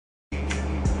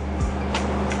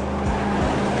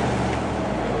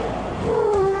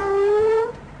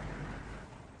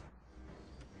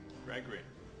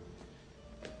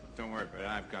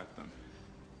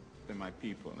my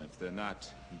people. If they're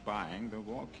not buying, they're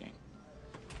walking.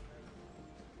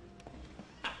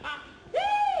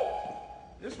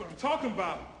 This is what I'm talking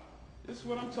about. This is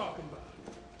what I'm talking about.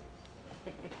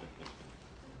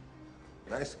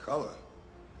 Nice color.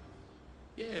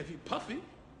 Yeah, if you puffy.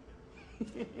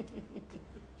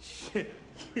 Shit.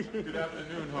 Good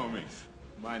afternoon, homies.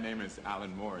 My name is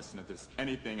Alan Morris, and if there's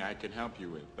anything I can help you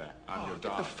with, I'm your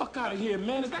dog. Get the fuck out of here,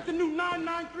 man. Is that the new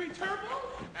 993 Turbo?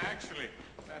 Actually,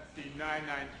 that's the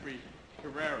 993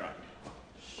 Carrera.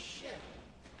 Shit.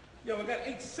 Yo, I got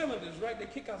 8 cylinders, right? They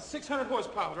kick out 600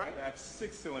 horsepower, right? That's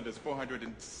 6 cylinders,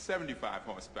 475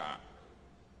 horsepower.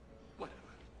 Whatever.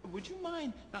 Would you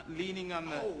mind not leaning on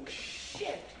the... Oh,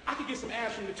 shit. I could get some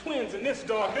ass from the twins in this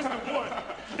dog. This is the one.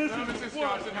 This Hello, is Mrs. the one.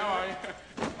 Johnson, how are you?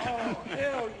 Oh,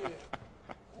 hell yeah.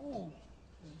 Ooh,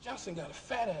 Johnson got a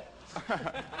fat ass.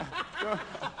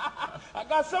 I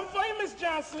got something for you, Miss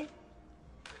Johnson.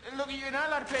 Look, you're not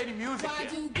allowed to play any music Why here.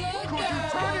 do good Could you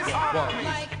turn girls it off, like please?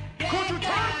 bad Could you turn the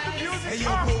guys? music Hey, yo,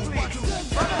 off, boo, please? watch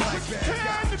Brother, like could you bad turn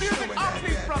guys. the music Showing off, that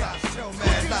please, bad brother? guys. Show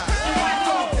mad lies.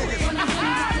 When I'm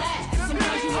feeling black,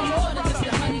 sometimes you want more than just the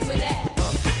honey for that.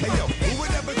 Hey, yo, who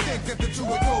would ever think that the two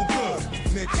would go good?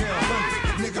 Midtown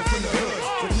hungry, nigga from the hood.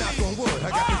 But knock on wood, I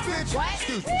got this bitch. What?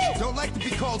 Excuse me, don't like to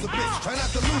be called a bitch. Try not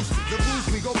to lose me. The blues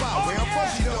me go by. Where I'm from,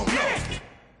 she don't know.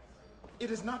 It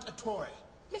is not a toy.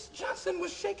 Miss Johnson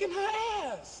was shaking her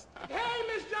ass. Hey,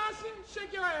 Miss Johnson,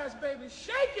 shake your ass, baby.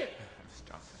 Shake it. Miss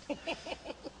Johnson.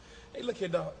 Hey, look here,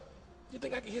 dog. You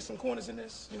think I can hit some corners in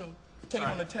this? You know, take it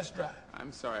on a test drive.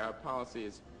 I'm sorry, our policy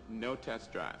is no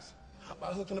test drives. How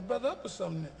about hooking a brother up or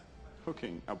something then?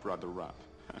 Hooking a brother up.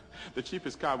 The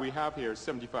cheapest car we have here is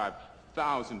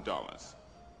 $75,000.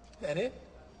 That it?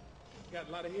 Got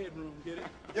a lot of headroom, get it?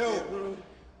 Yo. Headroom.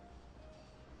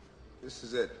 This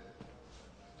is it.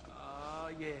 Oh,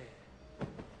 yeah.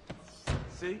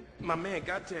 See? My man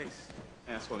got taste.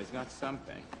 Asshole, he's got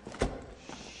something.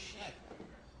 Shit.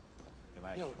 You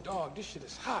like Yo, dog, this shit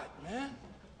is hot, man.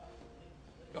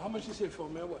 Yo, how much this here for,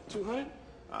 man? What, 200?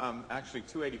 Actually,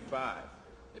 $285.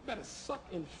 They better suck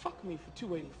and fuck me for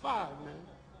 285, man.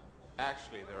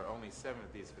 Actually, there are only 7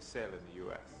 of these for sale in the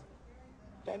U.S.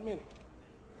 That many.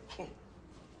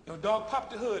 Yo, dog, pop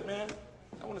the hood, man.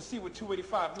 I want to see what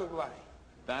 285 look like.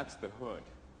 That's the hood.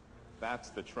 That's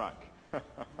the trunk. That's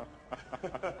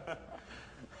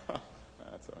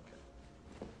okay.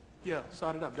 Yeah,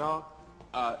 start it up, dog.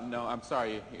 No, I'm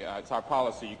sorry. It's our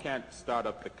policy. You can't start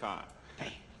up the car.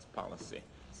 It's policy.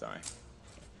 Sorry.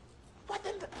 What do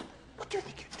you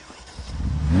think you're doing?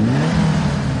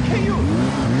 Hey, you!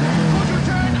 Could you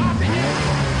turn off the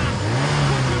engine?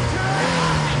 Could you turn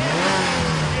off the engine?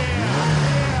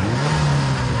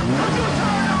 Could you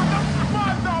turn off the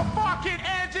motherfucking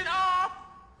engine off?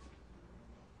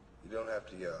 You don't have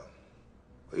to yell.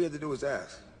 All you have to do is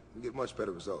ask. You get much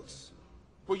better results.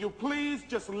 Will you please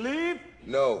just leave?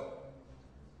 No.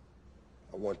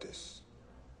 I want this.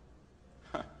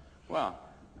 Well,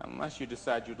 unless you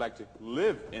decide you'd like to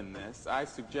live in this, I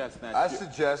suggest that I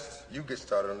suggest you get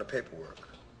started on the paperwork.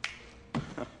 What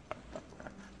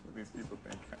do these people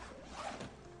think?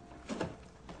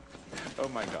 Oh,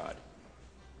 my God.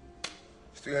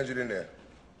 It's 300 in there.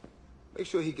 Make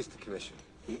sure he gets the commission.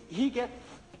 He get...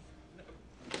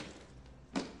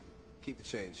 Keep the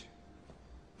change.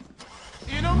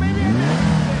 You know, maybe I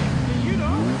did. You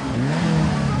know.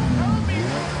 Don't me.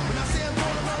 When I say I'm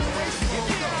going around the race,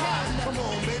 come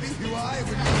on, baby. You all right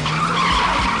with me?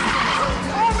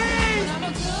 I'm a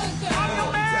good girl.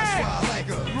 That's why I like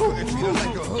her. Couldn't treat her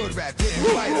like a hood rat, damn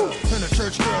fighter. Turn a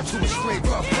church girl to a straight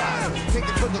rough rider. Take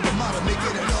it from the model, make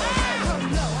it an all-nighter.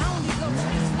 No, I don't need no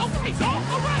rest. Okay, dog,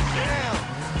 all right. Damn.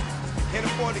 Can't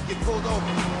afford to get pulled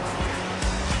over.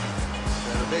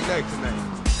 Had a big night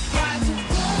tonight.